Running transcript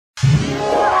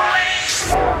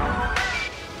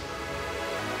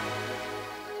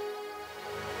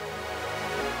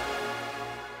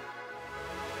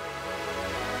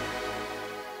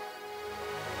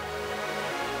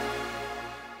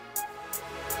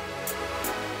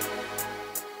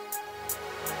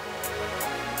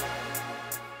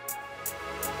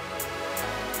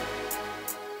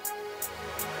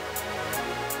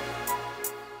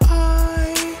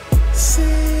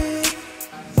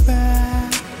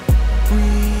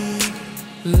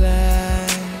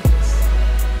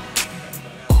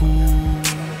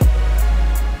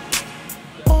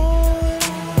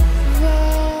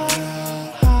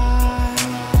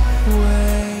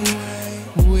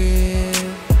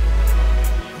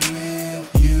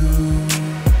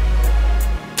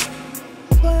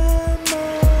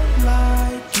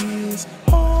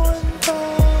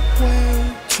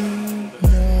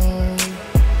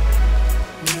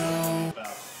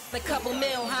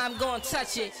I'm gonna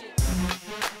touch it.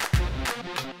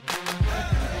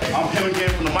 I'm him again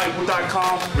from the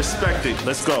Michael.com. Respect it.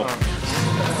 Let's go.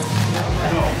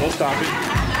 No, don't stop it.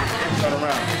 Turn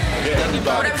around. Yeah,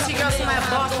 everybody. Whatever she goes to my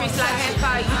boss, streets like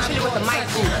Empire, you chillin' with the mic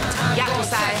group. Yaku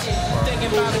side.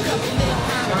 Thinking about it.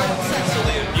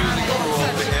 Music crew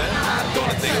over here.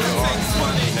 Gonna think it's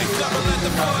funny. Let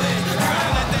the party.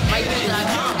 Might be like,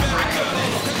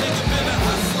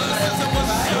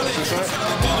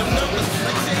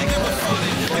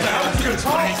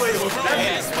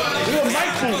 You're a mic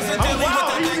group. I'm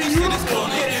wild. Even you get hit. Let's go.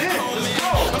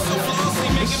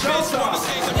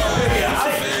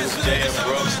 JF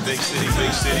Brooks, big city,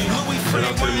 big city. Put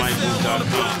up to the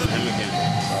Michael.com. Him again.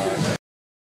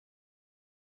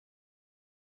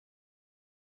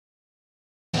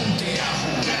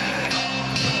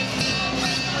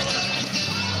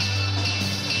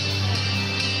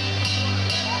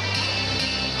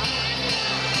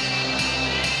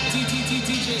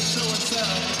 DJ Show and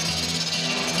Tell.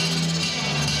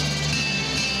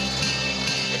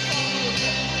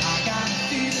 I got a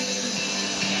feeling.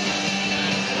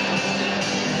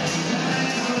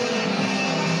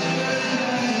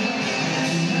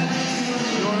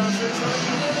 You wanna say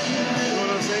something? You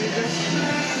wanna say anything?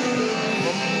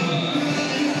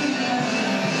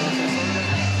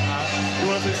 You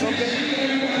wanna say something?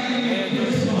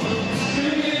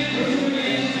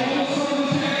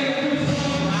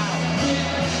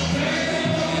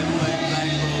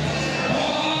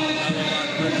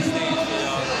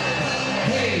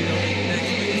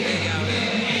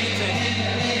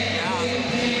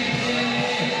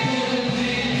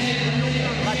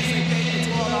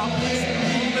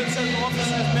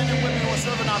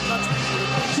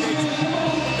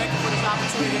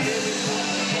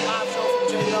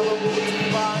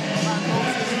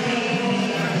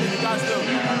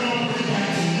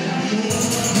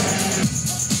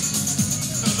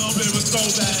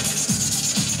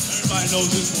 Everybody knows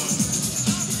this one.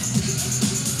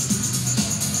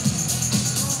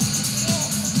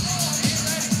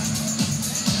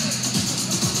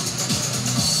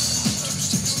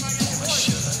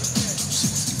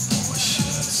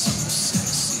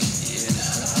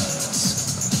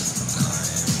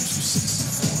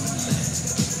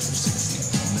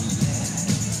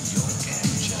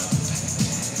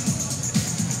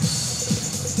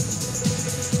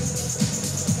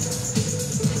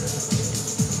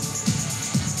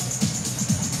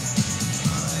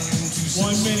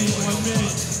 One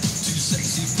minute. Too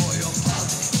sexy for your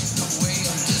body. The way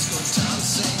I'm disco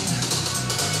dancing.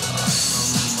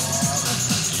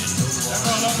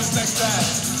 Everyone up and take that.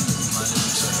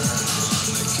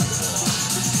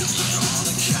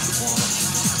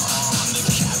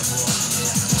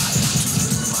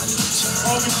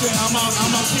 Augustine, I'm on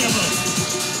camera.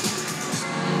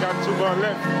 You got 2 bars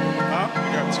left. Huh? You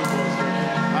got 2 bars left.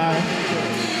 Alright.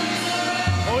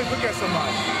 Always look at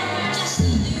somebody.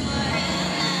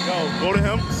 Yo, go to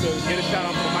him, so get a shout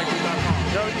out for the Michael.com.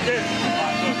 Yo, you did.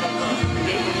 You did for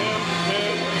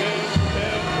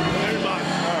him, everybody.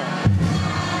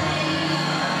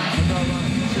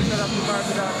 Just shout out to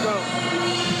Michael.com.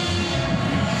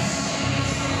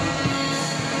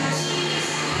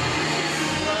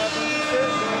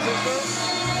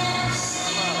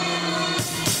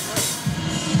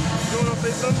 You wanna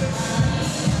say something?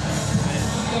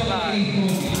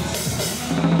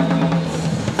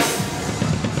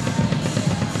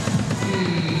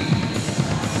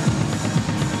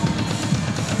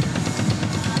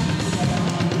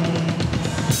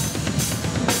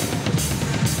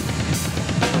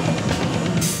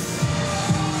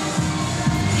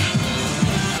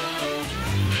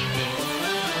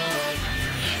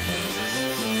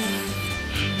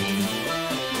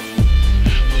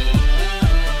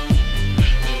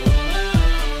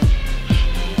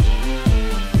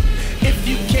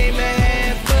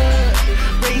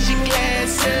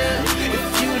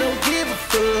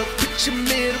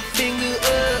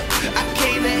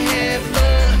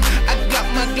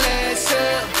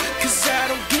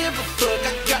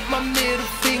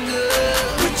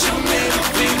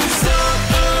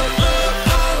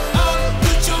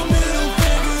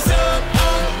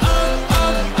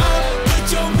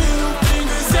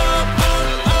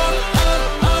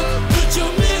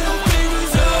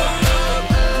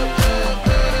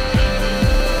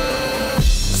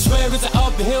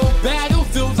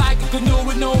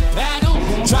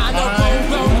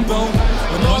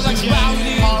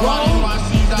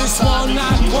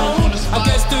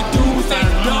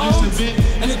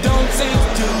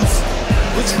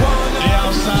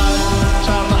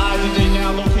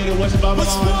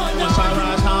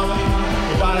 Sunrise Highway,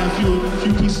 providing a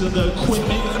few pieces of the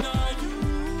equipment.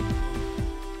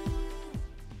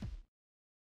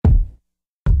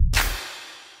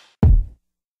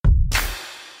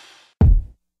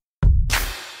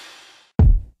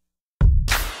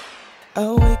 I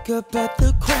wake up at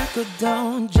the crack of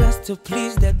dawn just to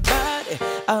please that body.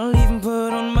 I'll even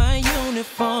put on my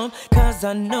uniform, cause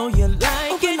I know you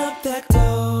like it. Open up that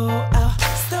door, I'll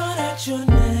start at your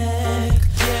neck.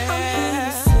 Yeah, I'm here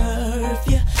to serve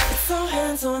ya, it's all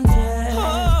hands on deck.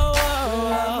 Oh,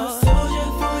 I'm a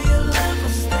soldier for your love,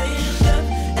 I'll stand up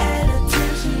at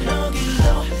attention, I'll get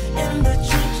low in the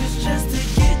trenches just to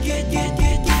get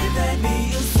that.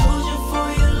 Be a soldier for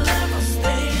your love, I'll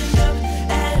stand up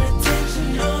at attention,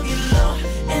 I'll get low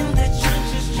in the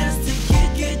trenches just to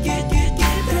get that.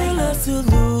 Girl, I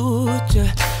salute ya,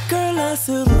 girl, I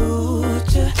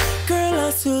salute ya, girl,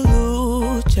 I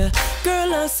salute ya,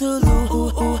 girl, I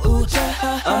salute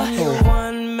ya. I'm your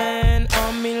one-man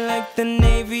army like the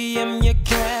Navy, I'm your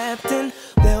captain.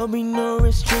 There'll be no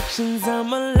restrictions,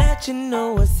 I'ma let you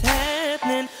know what's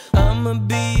happening. I'ma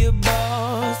be your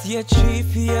boss, your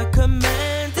chief, your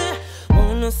commander.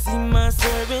 Wanna see my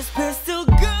service pistol,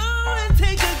 go and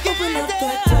take a gander. Open up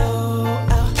that door,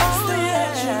 I'll stay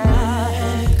at your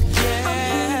neck. Yeah, I'm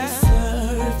here to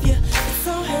serve ya, it's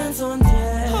all hands on deck.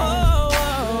 I'm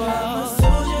a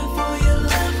soldier for your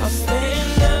love, I'll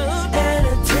stand up at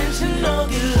attention, I'll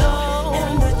get low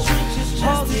in the trenches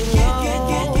just to get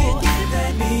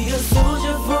that. Be a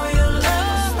soldier for your love,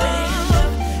 I'll stand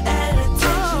up at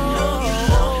attention, I'll get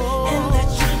low in the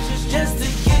trenches just to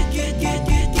get that.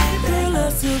 Girl, I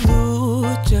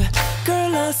salute ya,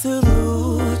 girl, I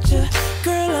salute ya,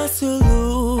 girl, I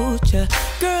salute ya,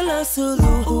 girl, I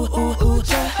salute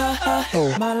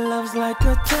ya. My love's like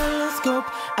a telescope,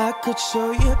 I could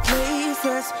show you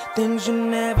places, things you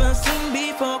never seen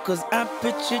before, cause I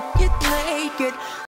pictured you naked.